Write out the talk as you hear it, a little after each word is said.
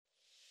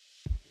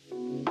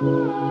Welcome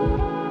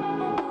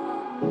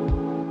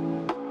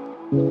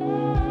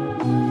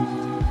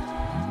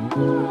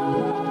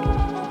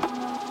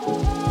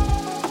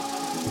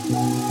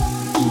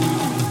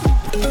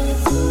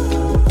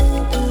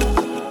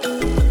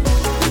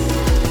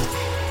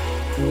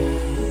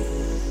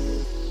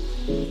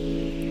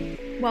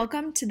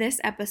to this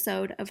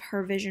episode of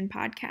Her Vision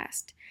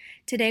podcast.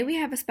 Today we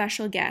have a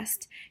special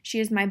guest. She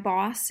is my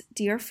boss,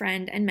 dear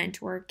friend, and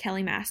mentor,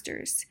 Kelli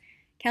Masters.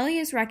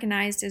 Kelli is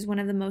recognized as one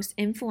of the most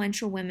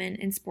influential women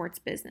in sports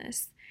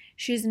business.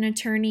 She is an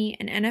attorney,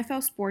 an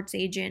NFL sports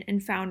agent,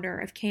 and founder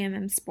of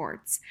KMM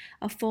Sports,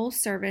 a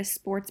full-service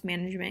sports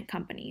management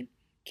company.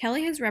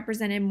 Kelli has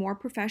represented more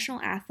professional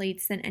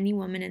athletes than any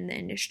woman in the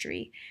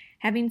industry,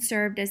 having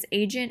served as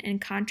agent and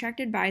contract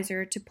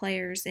advisor to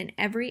players in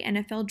every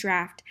NFL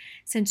draft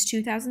since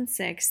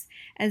 2006,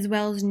 as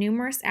well as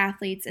numerous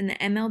athletes in the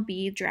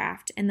MLB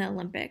draft and the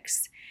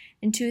Olympics.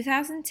 In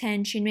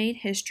 2010, she made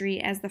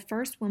history as the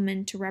first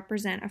woman to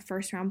represent a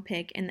first-round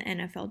pick in the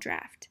NFL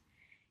draft.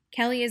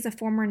 Kelli is a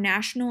former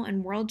national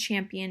and world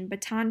champion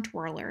baton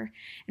twirler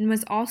and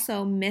was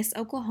also Miss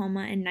Oklahoma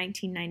in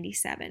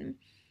 1997.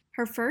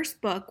 Her first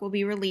book will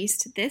be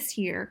released this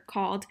year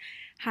called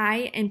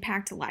High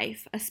Impact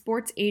Life, a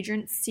sports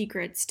agent's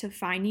secrets to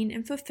finding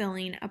and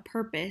fulfilling a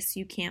purpose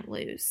you can't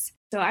lose.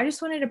 So I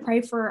just wanted to pray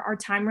for our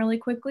time really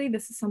quickly.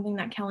 This is something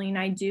that Kelli and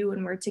I do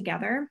when we're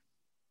together.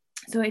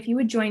 So if you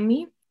would join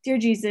me. Dear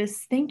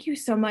Jesus, thank you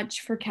so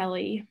much for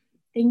Kelli.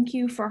 Thank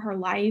you for her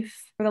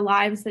life, for the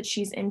lives that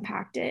she's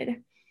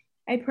impacted.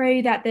 I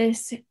pray that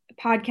this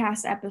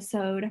podcast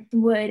episode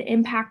would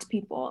impact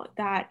people,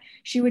 that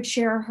she would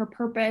share her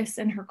purpose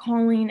and her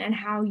calling and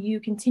how you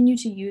continue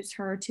to use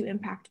her to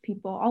impact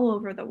people all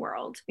over the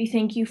world. We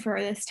thank you for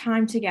this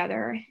time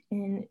together.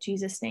 In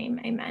Jesus' name,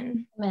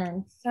 amen.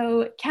 Amen.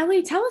 So,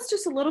 Kelli, tell us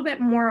just a little bit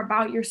more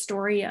about your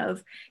story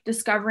of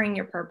discovering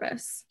your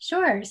purpose.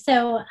 Sure.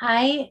 So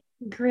I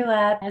grew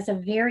up as a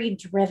very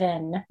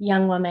driven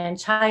young woman.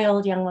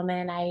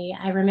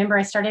 I remember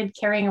I started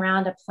carrying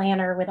around a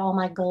planner with all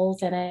my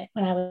goals in it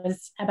when I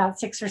was about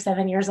 6 or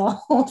 7 years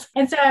old.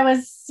 And so I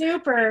was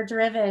super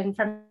driven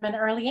from an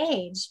early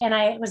age, and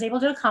I was able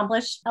to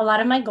accomplish a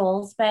lot of my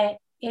goals, but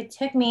it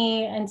took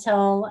me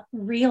until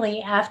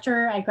really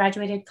after I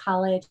graduated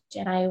college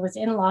and I was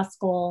in law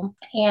school,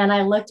 and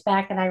I looked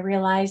back and I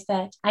realized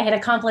that I had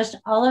accomplished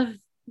all of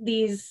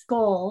these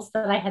goals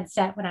that I had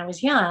set when I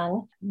was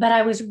young, but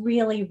I was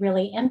really,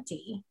 really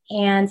empty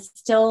and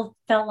still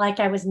felt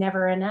like I was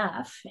never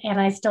enough. And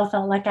I still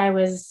felt like I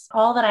was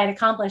all that I'd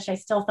accomplished. I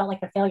still felt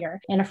like a failure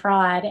and a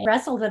fraud. I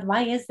wrestled with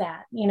why is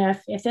that? You know,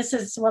 if this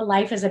is what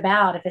life is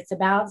about, if it's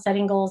about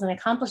setting goals and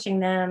accomplishing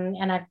them,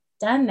 and I've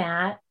done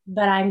that,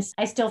 but I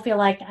still feel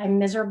like I'm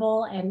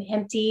miserable and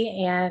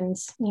empty and,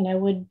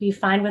 would be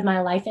fine with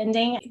my life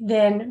ending,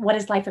 then what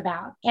is life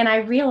about? And I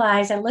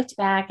looked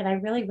back and I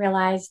really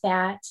realized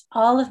that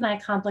all of my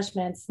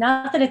accomplishments,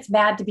 not that it's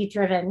bad to be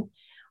driven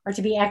or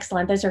to be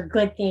excellent, those are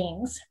good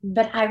things,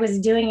 but I was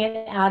doing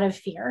it out of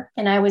fear.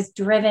 And I was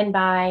driven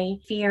by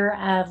fear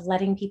of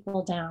letting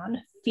people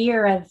down,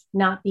 fear of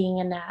not being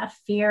enough,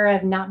 fear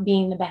of not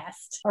being the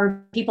best,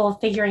 or people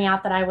figuring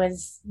out that I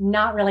was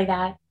not really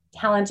that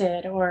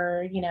talented,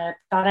 or,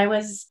 thought I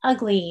was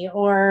ugly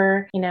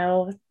or,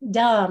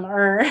 dumb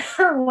or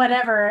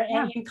whatever,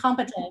 and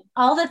incompetent.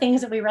 All the things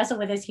that we wrestle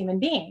with as human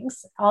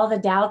beings, all the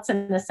doubts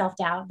and the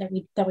self-doubt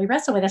that we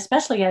wrestle with,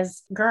 especially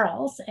as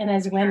girls and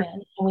as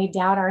women, and we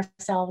doubt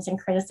ourselves and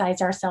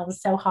criticize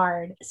ourselves so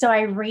hard. So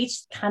I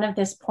reached kind of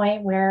this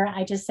point where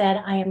I just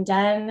said, I am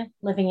done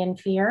living in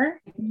fear.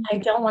 I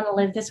don't want to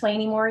live this way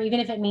anymore, even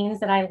if it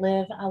means that I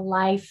live a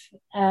life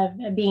of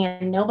being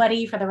a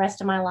nobody for the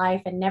rest of my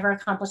life and never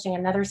accomplishing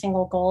another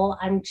single goal.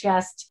 I'm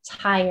just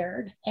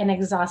tired and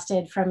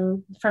exhausted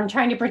from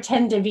trying to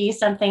pretend to be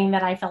something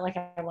that I felt like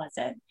I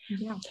wasn't.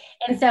 Yeah.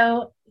 And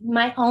so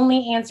my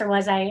only answer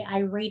was I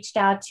reached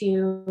out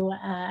to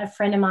a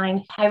friend of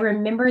mine. I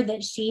remember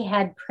that she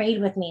had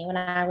prayed with me when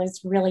I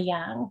was really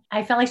young.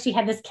 I felt like she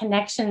had this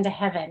connection to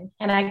heaven,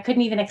 and I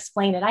couldn't even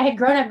explain it. I had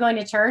grown up going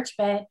to church,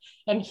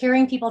 and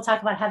hearing people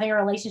talk about having a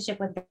relationship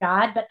with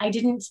God, but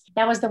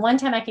that was the one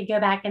time I could go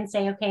back and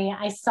say, okay,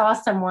 I saw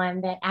someone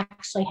that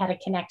actually had a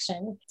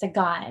connection to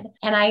God.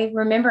 And I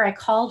remember I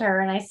called her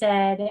and I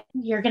said,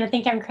 you're going to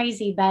think I'm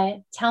crazy,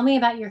 but tell me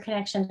about your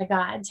connection to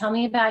God. Tell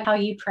me about how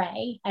you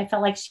pray. I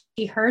felt like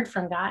she heard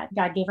from God.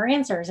 God gave her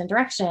answers and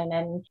direction.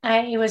 And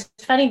it was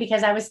funny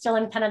because I was still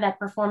in kind of that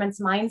performance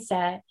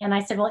mindset. And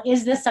I said, well,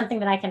 is this something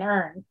that I can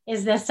earn?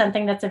 Is this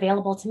something that's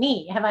available to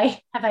me? Have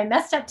I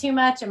messed up too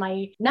much? Am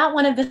I not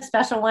one of the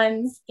special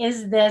ones?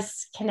 Is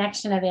this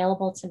connection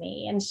available to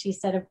me? And she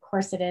said, of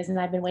course it is. And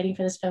I've been waiting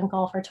for this phone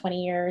call for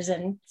 20 years.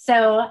 And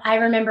so I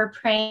remember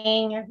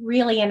praying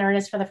really in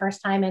earnest for the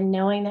first time and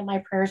knowing that my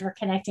prayers were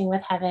connecting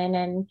with heaven.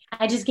 And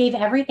I just gave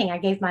everything. I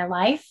gave my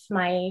life,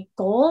 my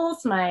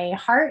goals, my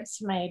heart,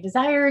 my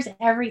desires,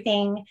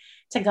 everything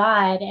to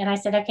God. And I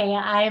said, okay,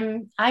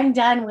 I'm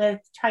done with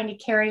trying to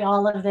carry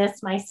all of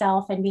this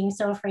myself and being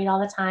so afraid all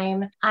the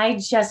time. I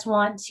just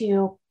want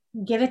to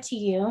give it to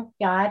you,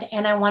 God.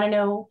 And I want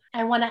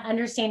to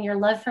understand your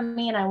love for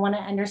me. And I want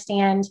to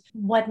understand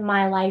what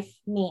my life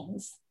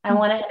means. I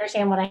want to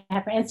understand what I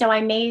have. And so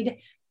I made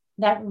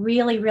that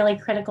really, really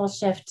critical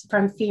shift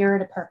from fear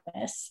to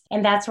purpose.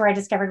 And that's where I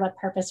discovered what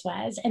purpose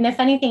was. And the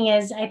funny thing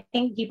is, I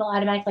think people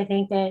automatically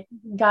think that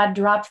God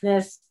dropped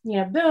this,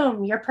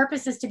 boom, your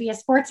purpose is to be a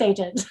sports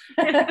agent.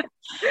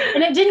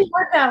 And it didn't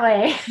work that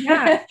way.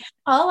 Yeah.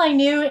 All I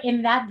knew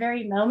in that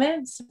very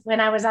moment, when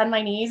I was on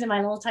my knees in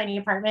my little tiny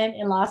apartment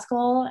in law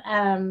school,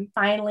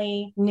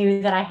 finally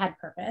knew that I had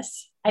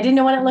purpose. I didn't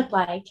know what it looked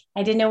like.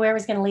 I didn't know where it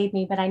was going to lead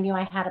me, but I knew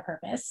I had a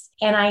purpose.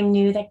 And I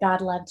knew that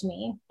God loved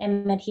me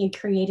and that he had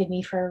created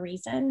me for a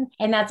reason.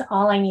 And that's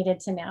all I needed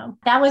to know.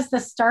 That was the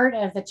start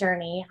of the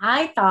journey.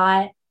 I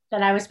thought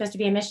that I was supposed to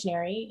be a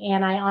missionary.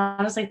 And I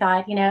honestly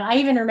thought, I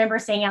even remember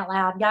saying out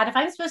loud, God, if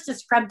I'm supposed to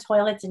scrub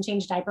toilets and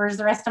change diapers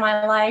the rest of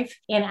my life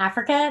in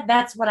Africa,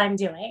 that's what I'm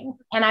doing.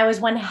 And I was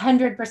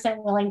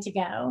 100% willing to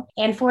go.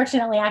 And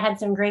fortunately, I had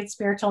some great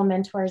spiritual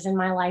mentors in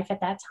my life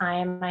at that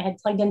time. I had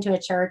plugged into a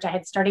church. I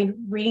had started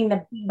reading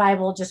the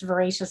Bible just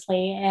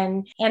voraciously.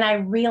 And I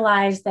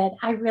realized that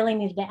I really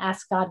needed to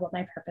ask God what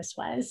my purpose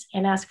was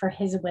and ask for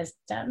his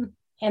wisdom.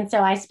 And so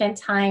I spent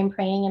time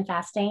praying and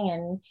fasting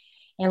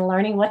and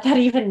learning what that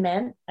even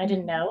meant. I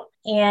didn't know.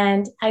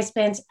 And I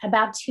spent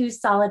about 2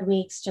 solid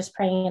weeks just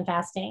praying and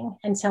fasting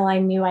until I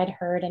knew I'd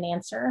heard an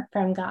answer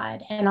from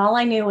God. And all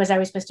I knew was I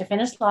was supposed to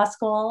finish law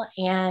school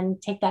and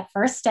take that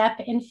first step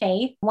in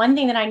faith. One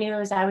thing that I knew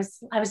is I was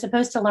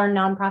supposed to learn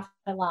nonprofit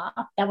law.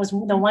 That was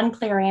the one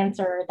clear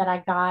answer that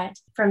I got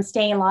from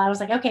staying in law. I was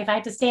like, okay, if I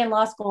have to stay in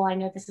law school, I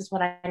know this is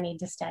what I need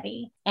to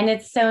study. And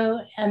it's so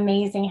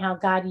amazing how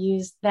God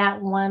used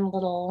that one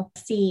little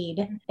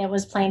seed that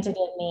was planted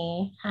in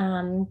me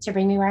to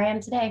bring me where I am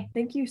today.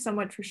 Thank you so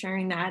much for sharing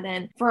that.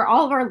 And for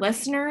all of our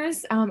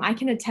listeners, I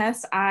can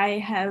attest,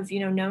 I have,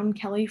 known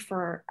Kelli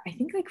for, I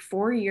think, like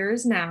 4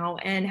 years now,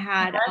 and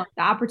had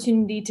the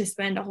opportunity to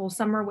spend a whole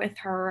summer with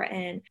her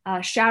and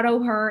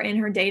shadow her in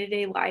her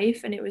day-to-day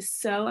life. And it was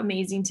so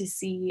amazing to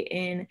see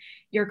in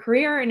your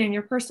career and in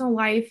your personal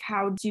life,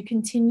 how you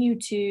continue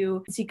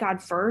to seek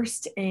God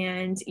first.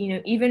 And,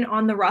 even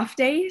on the rough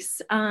days,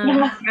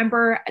 I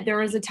remember there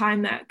was a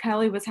time that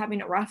Kelli was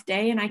having a rough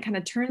day, and I kind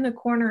of turned the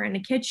corner in the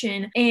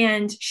kitchen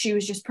and she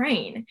was just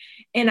praying.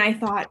 And I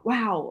thought,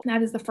 wow,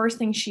 that is the first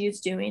thing she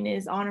is doing,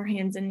 is on her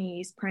hands and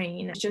knees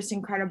praying. It's just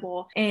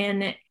incredible.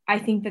 And I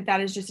think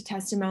that is just a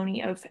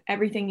testimony of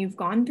everything you've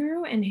gone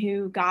through and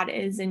who God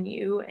is in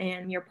you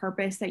and your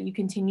purpose, that you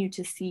continue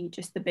to see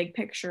just the big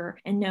picture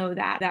and know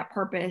that that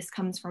purpose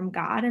comes from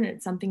God, and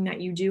it's something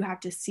that you do have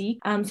to seek.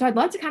 So I'd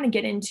love to kind of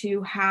get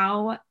into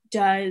how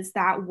does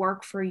that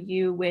work for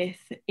you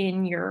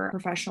within your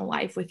professional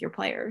life with your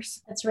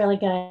players? That's really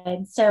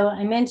good. So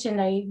I mentioned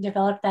I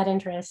developed that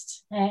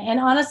interest. And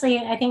honestly,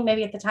 I think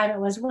maybe at the time it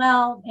was,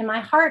 well, in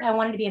my heart, I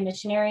wanted to be a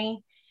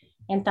missionary,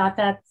 and thought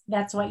that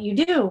that's what you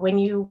do. When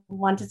you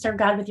want to serve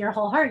God with your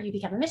whole heart, you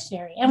become a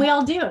missionary. And we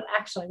all do,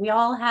 actually. We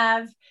all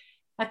have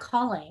a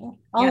calling,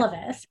 all of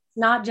us,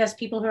 not just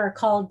people who are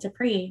called to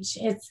preach.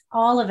 It's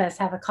all of us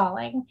have a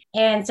calling.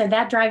 And so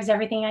that drives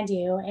everything I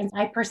do. And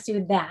I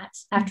pursued that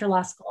after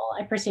law school.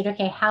 I pursued,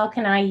 okay, how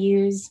can I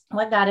use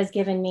what God has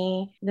given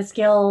me, the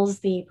skills,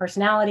 the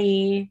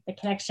personality, the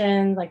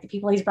connections, like the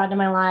people he's brought into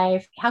my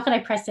life? How can I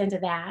press into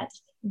that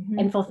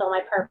and fulfill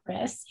my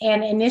purpose?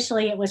 And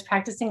initially it was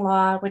practicing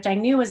law, which I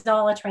knew was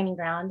all a training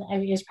ground. I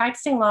was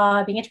practicing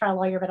law, being a trial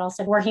lawyer, but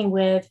also working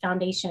with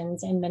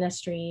foundations and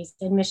ministries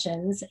and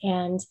missions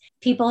and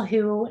people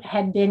who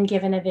had been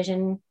given a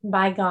vision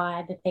by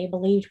God that they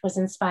believed was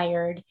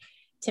inspired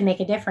to make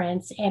a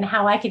difference, and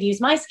how I could use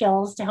my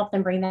skills to help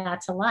them bring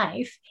that to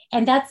life.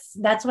 And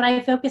that's what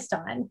I focused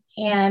on.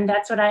 And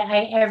that's what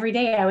I every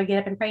day I would get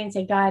up and pray and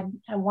say, God,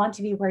 I want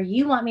to be where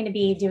you want me to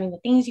be, doing the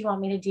things you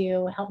want me to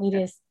do. Help me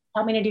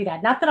to do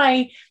that. Not that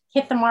I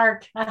hit the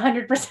mark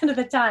 100% of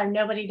the time.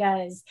 Nobody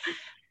does.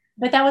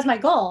 But that was my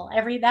goal.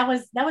 That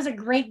was a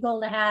great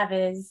goal to have,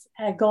 is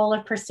a goal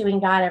of pursuing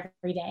God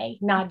every day,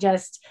 not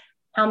just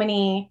how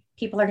many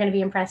people are going to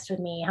be impressed with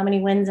me, how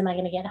many wins am I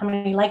going to get, how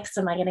many likes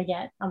am I going to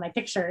get on my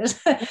pictures.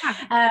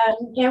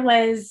 It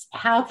was,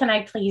 how can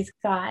I please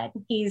God?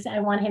 I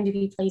want him to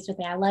be pleased with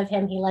me. I love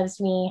him. He loves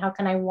me. How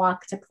can I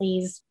walk to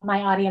please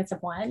my audience of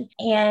one?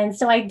 And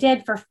so I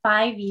did for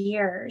 5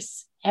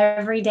 years.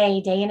 Every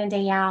day, day in and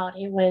day out.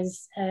 It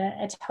was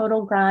a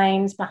total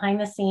grind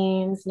behind the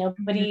scenes.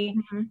 Nobody,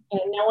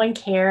 no one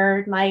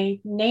cared. My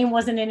name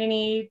wasn't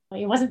it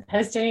wasn't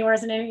posted anywhere,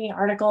 wasn't in any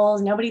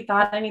articles. Nobody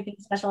thought anything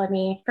special of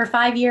me. For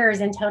 5 years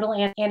in total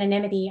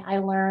anonymity, I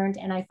learned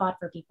and I fought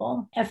for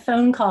people. A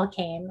phone call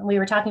came. We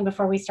were talking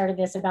before we started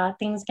this about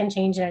things can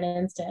change in an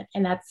instant.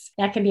 And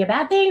that can be a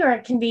bad thing, or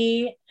it can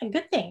be a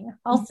good thing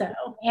also.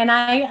 And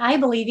I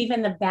believe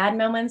even the bad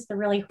moments, the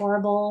really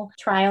horrible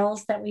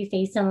trials that we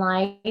face in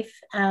life,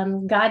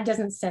 God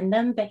doesn't send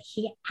them, but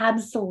he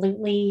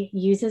absolutely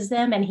uses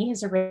them, and he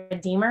is a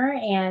redeemer.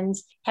 And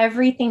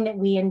everything that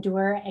we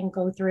endure and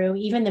go through,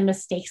 even the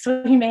mistakes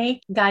we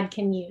make, God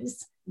can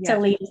use. to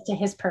lead us to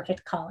his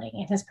perfect calling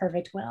and his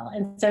perfect will.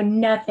 And so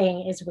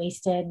nothing is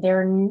wasted.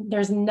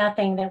 There's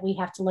nothing that we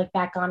have to look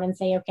back on and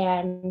say,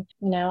 okay,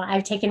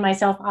 I've taken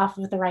myself off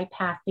of the right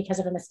path because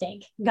of a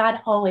mistake. God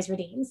always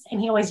redeems,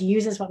 and he always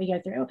uses what we go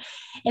through.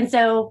 And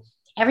so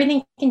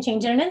everything can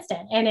change in an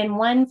instant. And in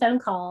one phone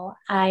call,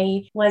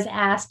 I was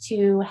asked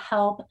to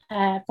help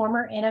a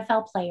former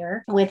NFL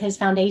player with his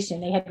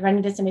foundation. They had run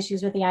into some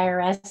issues with the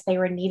IRS. They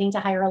were needing to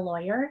hire a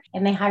lawyer,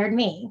 and they hired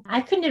me.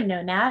 I couldn't have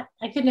known that.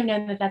 I couldn't have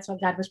known that that's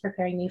what God was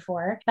preparing me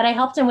for. But I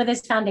helped him with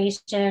his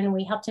foundation.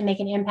 We helped him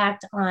make an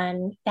impact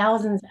on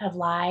thousands of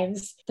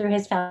lives through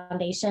his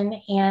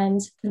foundation.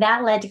 And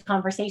that led to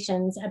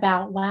conversations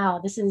about, wow,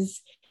 this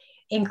is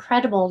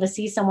incredible to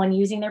see someone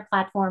using their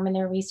platform and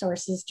their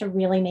resources to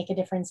really make a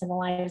difference in the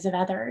lives of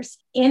others.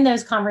 In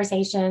those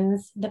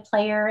conversations, the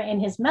player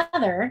and his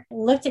mother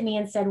looked at me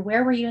and said,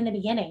 "Where were you in the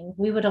beginning?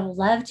 We would have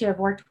loved to have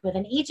worked with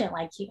an agent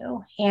like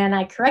you." And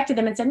I corrected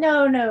them and said,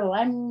 no,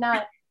 I'm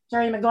not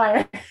Jerry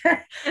Maguire.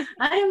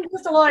 I'm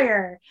just a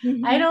lawyer.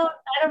 Mm-hmm. I don't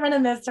run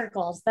in those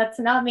circles. That's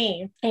not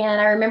me.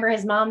 And I remember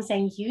his mom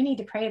saying, "You need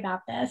to pray about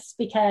this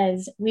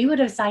because we would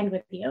have signed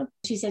with you."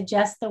 She said,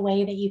 "Just the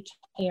way that you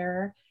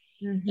care,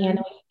 mm-hmm. and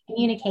the way you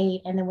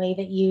communicate, and the way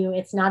that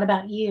it's not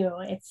about you,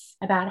 it's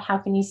about how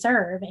can you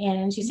serve."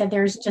 And she said,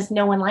 "There's just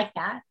no one like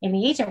that in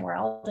the agent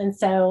world." And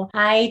so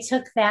I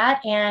took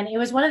that, and it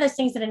was one of those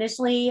things that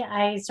initially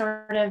I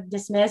sort of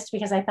dismissed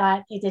because I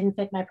thought it didn't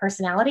fit my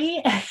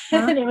personality.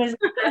 And it was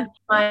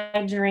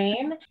my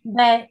dream.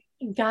 But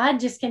God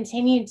just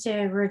continued to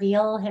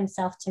reveal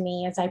himself to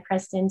me as I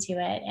pressed into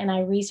it. And I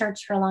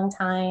researched for a long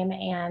time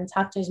and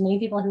talked to as many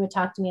people who would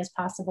talk to me as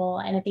possible.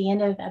 And at the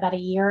end of about a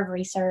year of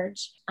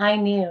research, I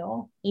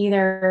knew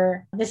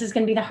either this is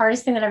going to be the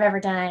hardest thing that I've ever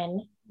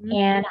done,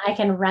 and I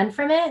can run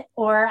from it,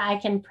 or I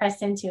can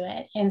press into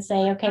it and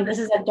say, okay, this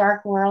is a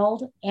dark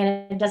world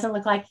and it doesn't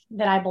look like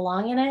that I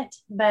belong in it.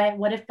 But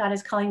what if God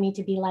is calling me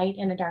to be light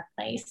in a dark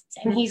place?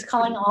 And he's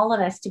calling all of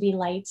us to be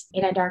light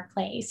in a dark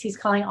place. He's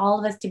calling all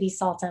of us to be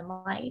salt and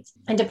light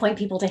and to point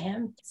people to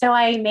him. So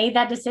I made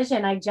that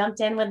decision. I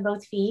jumped in with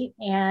both feet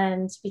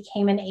and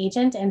became an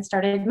agent and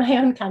started my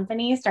own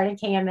company, started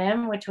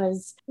KMM, which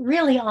was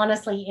really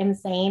honestly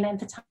insane at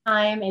the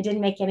time. It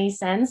didn't make any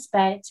sense,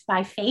 but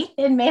by faith,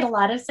 it made a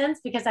lot of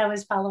sense because I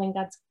was following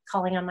God's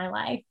calling on my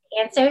life.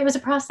 And so it was a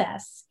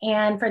process.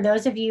 And for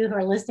those of you who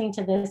are listening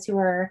to this, who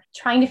are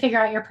trying to figure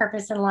out your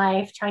purpose in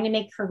life, trying to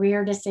make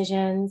career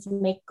decisions,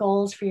 make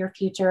goals for your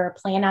future,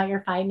 plan out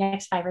your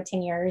next 5 or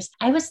 10 years,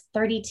 I was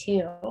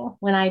 32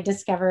 when I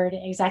discovered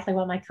exactly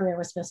what my career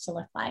was supposed to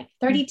look like.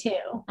 32.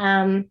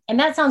 And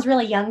that sounds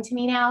really young to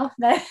me now,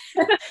 but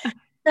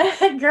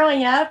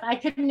growing up, I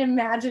couldn't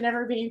imagine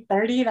ever being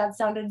 30. That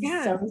sounded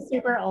so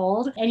super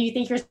old. And you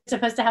think you're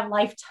supposed to have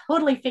life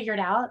totally figured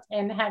out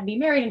and be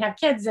married and have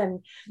kids and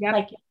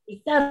like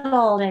be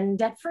settled and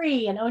debt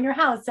free and own your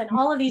house and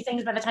all of these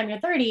things by the time you're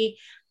 30.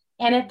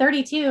 And at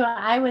 32,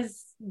 I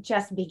was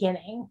just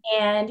beginning.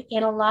 And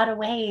in a lot of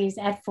ways,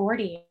 at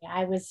 40,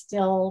 I was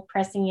still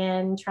pressing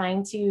in,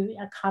 trying to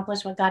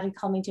accomplish what God had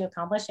called me to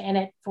accomplish. And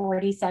at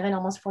 47,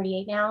 almost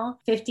 48 now,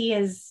 50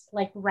 is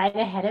like right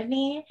ahead of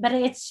me, but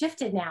it's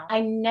shifted now.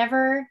 I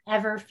never,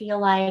 ever feel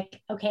like,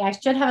 okay, I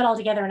should have it all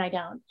together and I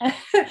don't,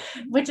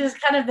 which is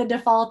kind of the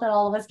default that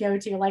all of us go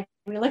to. Like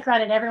we look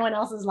around at everyone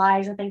else's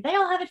lives and think they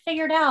all have it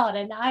figured out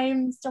and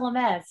I'm still a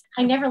mess.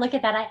 I never look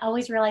at that. I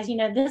always realize,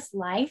 this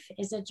life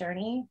is a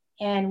journey.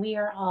 And we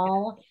are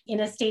all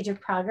in a stage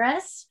of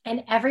progress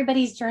and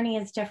everybody's journey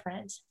is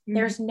different. Mm-hmm.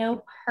 There's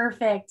no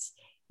perfect,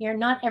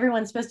 not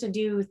everyone's supposed to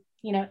do,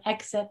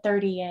 X at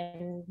 30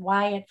 and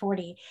Y at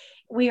 40.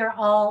 We are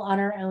all on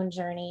our own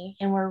journey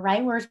and we're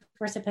right where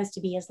we're supposed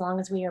to be as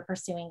long as we are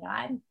pursuing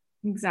God.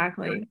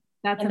 Exactly.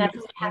 That's what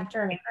we have to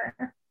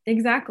remember.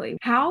 Exactly.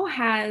 How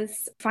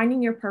has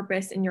finding your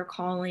purpose and your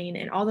calling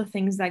and all the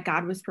things that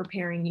God was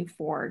preparing you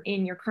for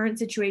in your current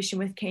situation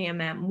with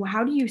KMM,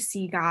 how do you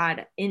see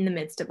God in the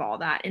midst of all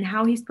that and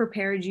how he's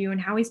prepared you and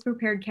how he's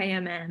prepared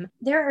KMM?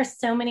 There are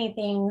so many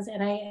things.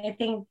 And I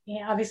think,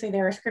 obviously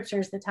there are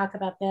scriptures that talk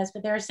about this,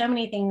 but there are so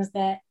many things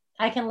that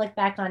I can look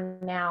back on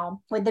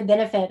now with the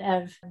benefit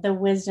of the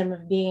wisdom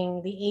of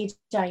being the age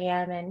I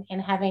am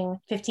and having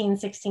 15,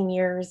 16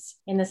 years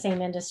in the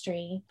same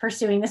industry,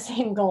 pursuing the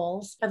same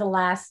goals for the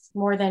last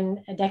more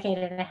than a decade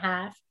and a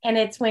half. And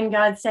it's when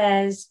God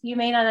says, you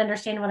may not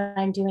understand what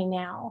I'm doing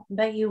now,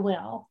 but you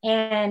will.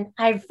 And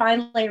I've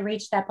finally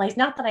reached that place.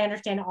 Not that I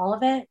understand all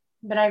of it,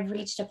 but I've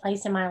reached a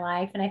place in my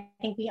life, and I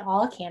think we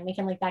all can. We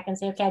can look back and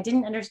say, okay, I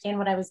didn't understand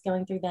what I was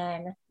going through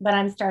then, but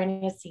I'm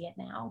starting to see it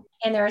now.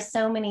 And there are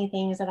so many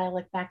things that I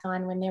look back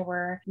on when there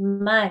were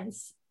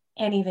months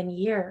and even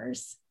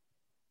years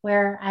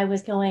where I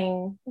was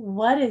going,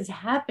 what is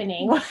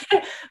happening?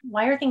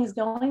 Why are things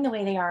going the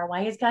way they are?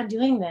 Why is God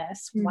doing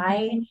this? Mm-hmm.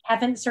 Why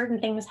haven't certain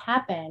things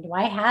happened?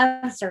 Why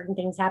have certain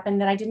things happened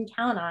that I didn't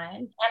count on?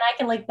 And I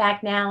can look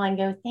back now and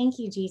go, thank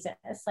you, Jesus.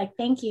 Like,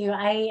 thank you.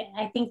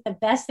 I think the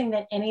best thing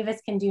that any of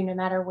us can do, no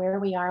matter where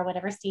we are,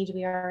 whatever stage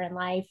we are in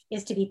life,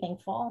 is to be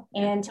thankful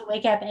and to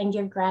wake up and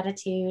give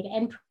gratitude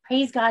and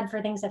praise God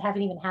for things that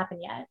haven't even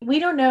happened yet. We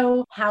don't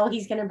know how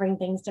he's going to bring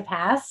things to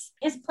pass.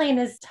 His plan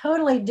is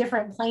totally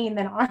different plane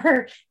than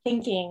our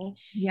thinking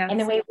and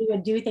the way we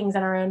would do things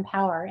in our own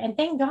power. And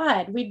thank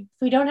God we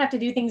don't have to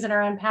do things in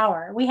our own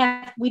power. We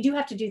do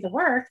have to do the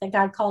work that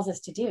God calls us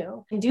to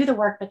do and do the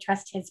work, but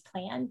trust his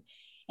plan.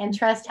 And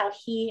trust how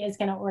he is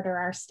going to order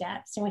our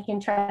steps. And we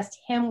can trust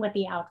him with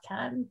the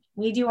outcome.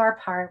 We do our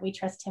part. We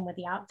trust him with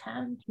the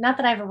outcome. Not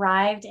that I've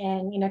arrived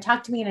and,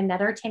 talk to me in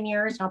another 10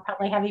 years and I'll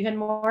probably have even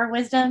more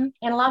wisdom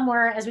and a lot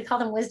more, as we call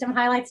them, wisdom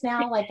highlights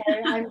now. Like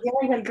I'm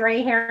dealing with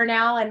gray hair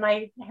now and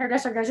my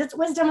hairdresser goes, it's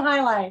wisdom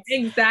highlights.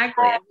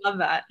 Exactly. I love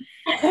that.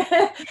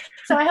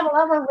 So I have a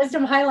lot more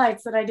wisdom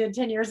highlights than I did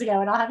 10 years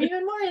ago. And I'll have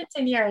even more in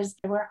 10 years.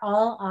 We're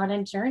all on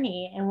a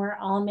journey and we're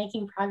all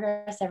making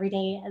progress every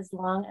day as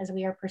long as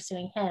we are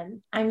pursuing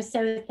him. I'm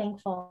so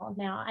thankful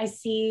now. I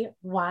see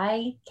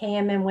why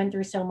KMM went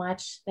through so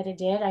much that it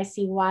did. I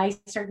see why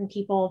certain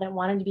people that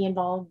wanted to be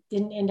involved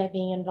didn't end up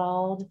being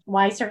involved,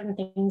 why certain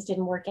things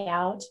didn't work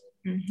out.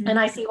 Mm-hmm. And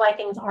I see why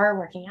things are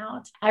working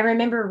out. I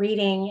remember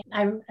reading,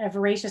 I'm a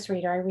voracious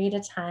reader. I read a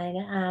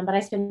ton, but I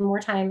spend more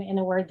time in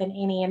the word than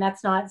any. And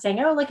that's not saying,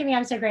 oh, look at me,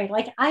 I'm so great.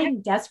 Like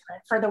I'm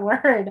desperate for the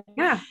word.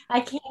 Yeah.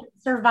 I can't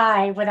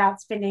survive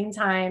without spending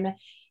time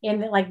in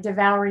like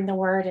devouring the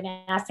word and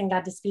asking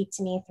God to speak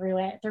to me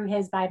through it, through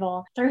his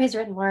Bible, through his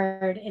written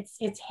word.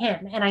 It's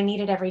him and I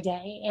need it every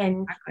day.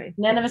 And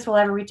none of us will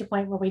ever reach a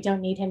point where we don't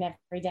need him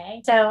every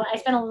day. So I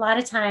spend a lot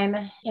of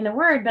time in the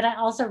word, but I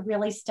also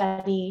really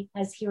study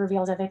as he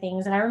reveals other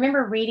things. And I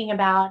remember reading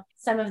about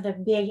some of the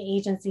big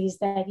agencies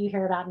that you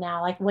hear about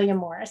now, like William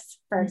Morris,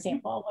 for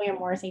example, William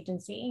Morris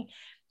Agency.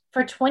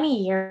 For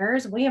 20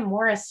 years, William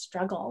Morris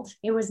struggled.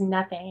 It was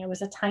nothing. It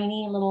was a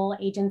tiny little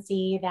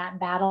agency that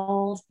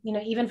battled,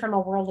 even from a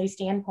worldly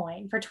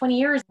standpoint. For 20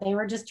 years, they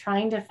were just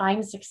trying to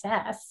find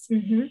success.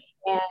 Mm-hmm.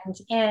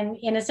 And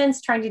in a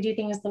sense, trying to do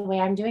things the way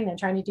I'm doing them,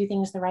 trying to do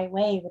things the right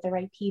way with the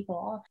right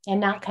people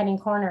and not cutting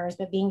corners,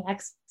 but being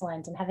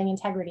excellent and having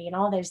integrity and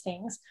all those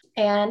things.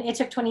 And it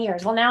took 20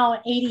 years. Well, now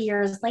 80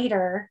 years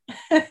later,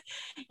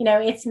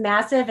 it's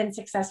massive and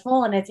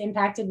successful and it's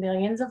impacted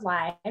millions of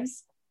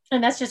lives.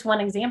 And that's just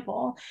one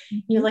example.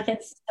 Mm-hmm. You look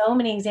at so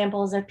many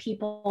examples of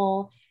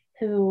people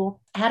who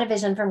had a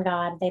vision from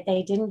God that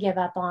they didn't give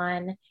up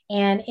on.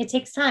 And it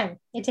takes time.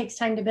 It takes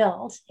time to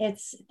build.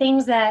 It's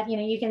things that,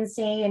 you can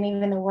see, and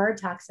even the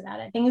word talks about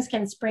it. Things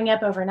can spring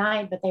up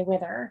overnight, but they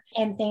wither.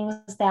 And things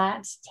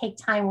that take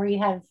time where you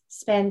have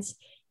spent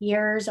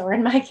years, or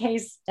in my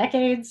case,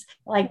 decades,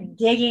 like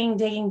digging,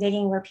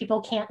 where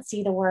people can't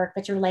see the work,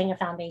 but you're laying a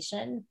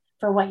foundation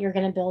for what you're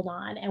going to build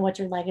on and what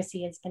your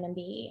legacy is going to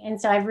be. And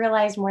so I've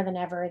realized more than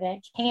ever that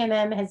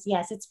KMM has,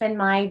 yes, it's been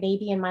my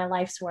baby and my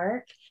life's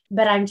work,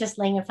 but I'm just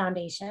laying a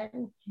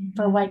foundation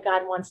for what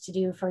God wants to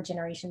do for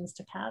generations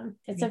to come.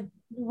 It's a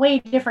way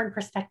different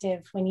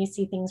perspective when you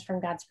see things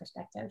from God's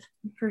perspective.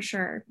 For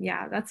sure.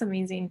 Yeah, that's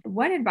amazing.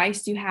 What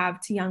advice do you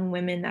have to young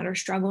women that are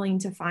struggling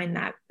to find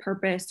that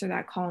purpose or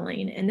that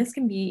calling? And this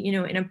can be,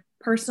 in a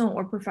personal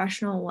or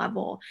professional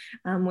level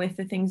with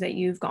the things that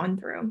you've gone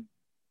through.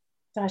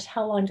 Gosh,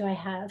 how long do I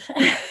have?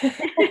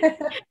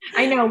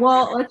 I know.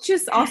 Well, let's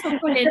just also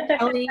put in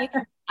Kelli.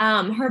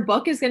 Her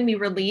book is going to be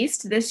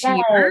released this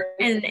year,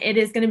 and it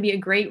is going to be a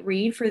great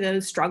read for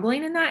those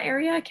struggling in that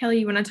area.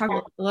 Kelli, you want to talk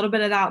a little bit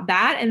about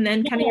that and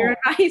then kind of your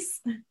advice?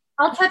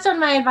 I'll touch on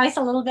my advice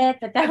a little bit,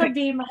 but that would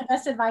be my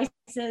best advice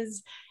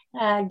is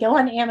go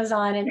on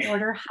Amazon and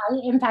order High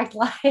Impact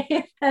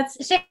Life. That's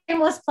a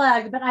shameless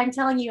plug, but I'm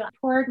telling you, I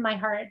poured my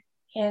heart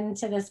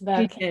into this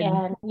book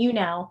and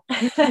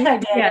I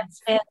did. Yes.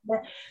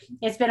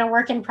 It's been a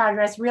work in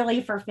progress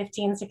really for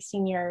 15,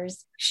 16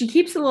 years. She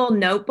keeps a little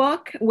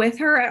notebook with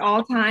her at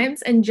all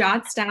times and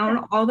jots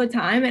down all the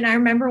time. And I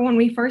remember when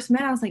we first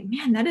met, I was like,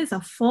 man, that is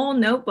a full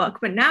notebook,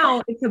 but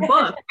now it's a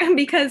book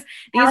because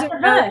these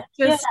are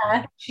notes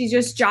she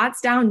just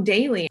jots down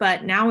daily,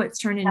 but now it's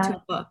turned into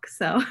a book.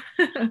 So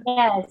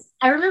yes.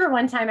 I remember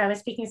one time I was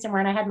speaking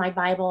somewhere and I had my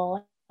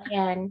Bible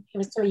and it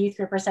was to a youth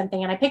group or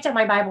something. And I picked up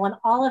my Bible and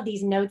all of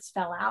these notes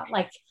fell out,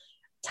 like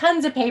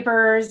tons of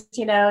papers,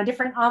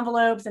 different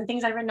envelopes and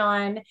things I'd written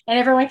on. And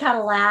everyone kind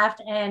of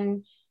laughed.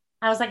 And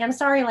I was like, I'm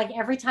sorry. Like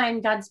every time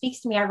God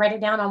speaks to me, I write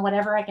it down on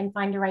whatever I can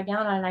find to write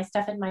down on and I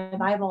stuff it in my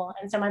Bible.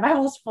 And so my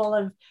Bible is full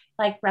of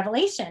like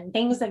revelation,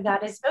 things that God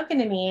has spoken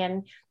to me.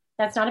 And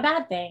that's not a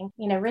bad thing,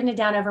 written it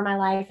down over my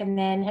life and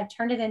then have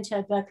turned it into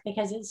a book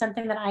because it's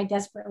something that I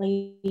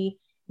desperately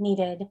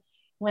needed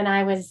when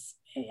I was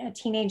a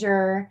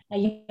teenager,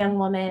 a young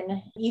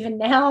woman. Even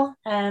now,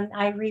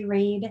 I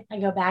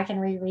go back and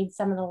reread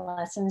some of the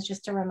lessons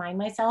just to remind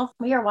myself.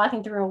 We are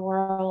walking through a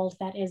world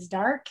that is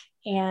dark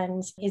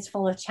and is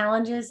full of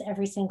challenges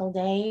every single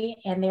day.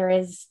 And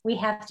we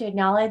have to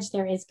acknowledge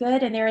there is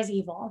good and there is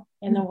evil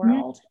in the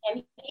world.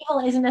 And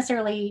evil isn't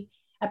necessarily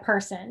a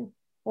person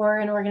or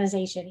an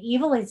organization.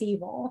 Evil is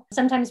evil.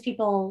 Sometimes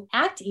people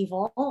act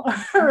evil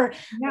or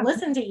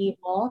listen to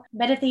evil,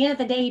 but at the end of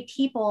the day,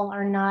 people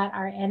are not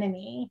our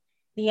enemy.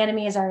 the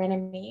enemy is our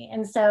enemy.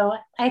 And so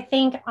I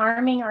think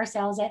arming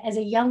ourselves as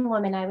a young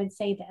woman, I would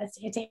say this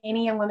to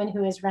any young woman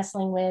who is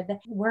wrestling with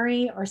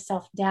worry or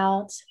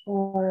self-doubt,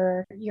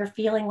 or you're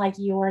feeling like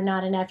you're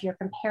not enough, you're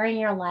comparing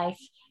your life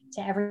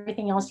to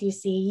everything else you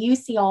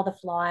see all the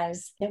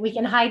flaws that we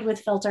can hide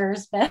with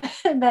filters,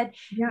 but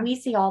we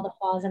see all the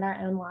flaws in our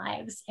own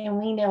lives, and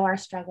we know our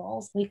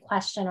struggles. We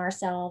question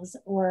ourselves,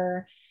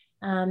 or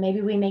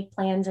maybe we make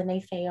plans and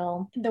they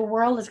fail. The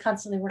world is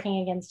constantly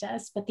working against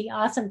us, but the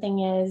awesome thing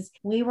is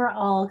we were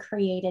all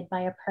created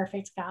by a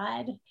perfect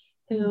God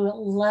who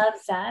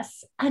loves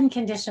us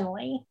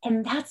unconditionally,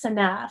 and that's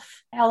enough.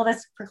 All of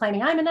us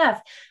proclaiming I'm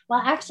enough.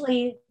 Well,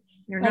 actually,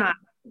 you're not.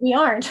 We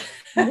aren't.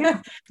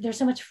 Yeah. There's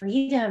so much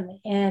freedom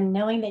in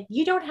knowing that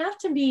you don't have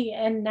to be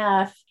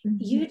enough. Mm-hmm.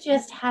 You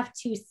just have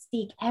to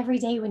seek every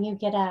day when you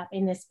get up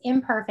in this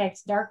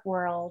imperfect, dark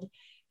world.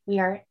 We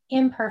are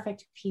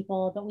imperfect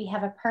people, but we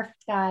have a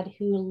perfect God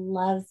who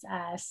loves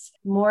us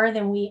more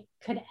than we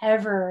could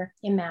ever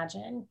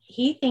imagine.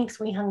 He thinks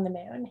we hung the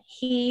moon.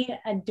 He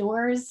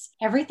adores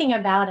everything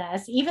about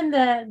us, even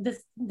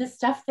the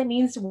stuff that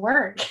needs to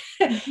work.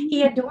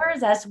 He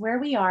adores us where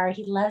we are.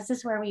 He loves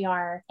us where we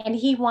are. And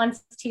he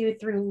wants to,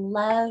 through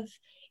love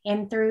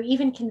and through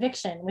even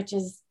conviction, which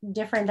is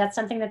different. That's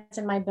something that's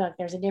in my book.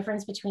 There's a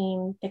difference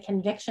between the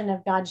conviction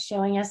of God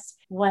showing us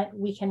what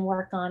we can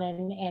work on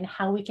and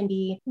how we can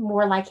be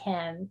more like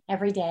him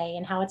every day,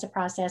 and how it's a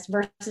process,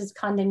 versus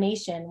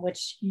condemnation,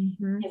 which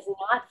is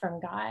not from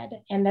God.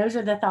 And those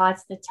are the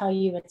thoughts that tell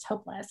you it's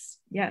hopeless.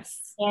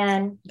 Yes.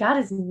 And God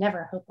is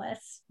never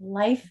hopeless.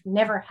 Life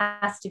never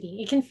has to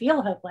be. It can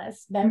feel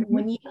hopeless, but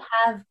when you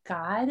have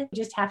God, you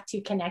just have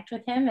to connect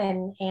with him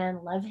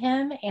and love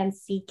him and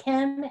seek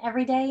him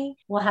every day.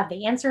 We'll have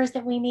the answers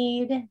that we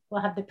need.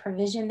 We'll have the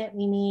provision that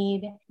we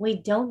need. We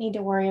don't need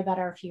to worry about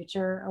our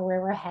future or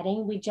where we're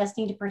heading. We just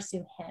need to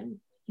pursue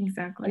him.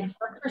 Exactly. And if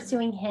we're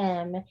pursuing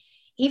him,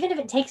 even if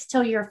it takes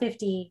till you're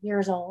 50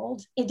 years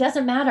old, it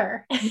doesn't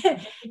matter.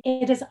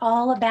 It is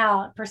all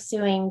about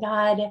pursuing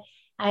God.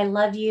 I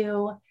love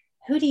you.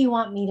 Who do you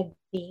want me to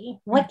be?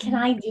 What can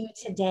I do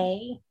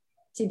today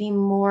to be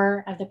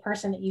more of the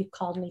person that you've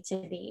called me to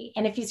be?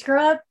 And if you screw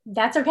up,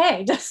 that's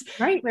okay. Just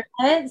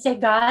repent, say,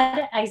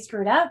 God, I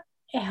screwed up.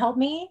 Help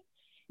me,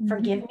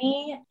 forgive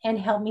me, and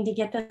help me to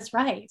get this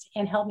right,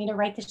 and help me to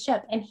right the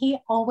ship. And he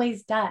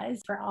always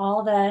does. For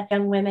all the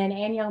young women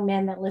and young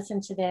men that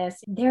listen to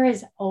this, there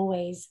is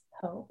always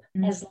hope.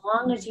 As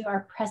long as you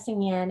are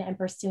pressing in and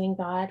pursuing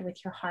God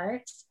with your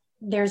heart,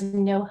 there's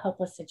no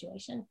hopeless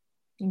situation.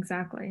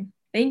 Exactly.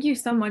 Thank you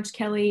so much,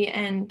 Kelli.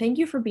 And thank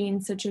you for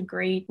being such a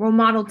great role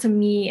model to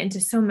me and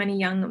to so many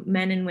young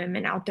men and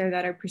women out there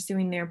that are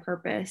pursuing their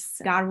purpose.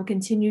 God will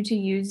continue to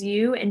use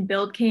you and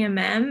build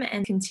KMM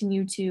and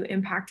continue to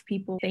impact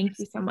people. Thank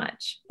you so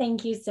much.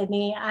 Thank you,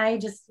 Sydney. I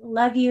just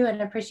love you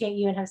and appreciate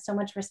you and have so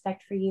much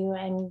respect for you.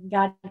 And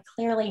God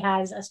clearly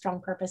has a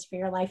strong purpose for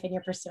your life and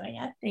you're pursuing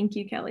it. Thank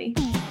you, Kelli.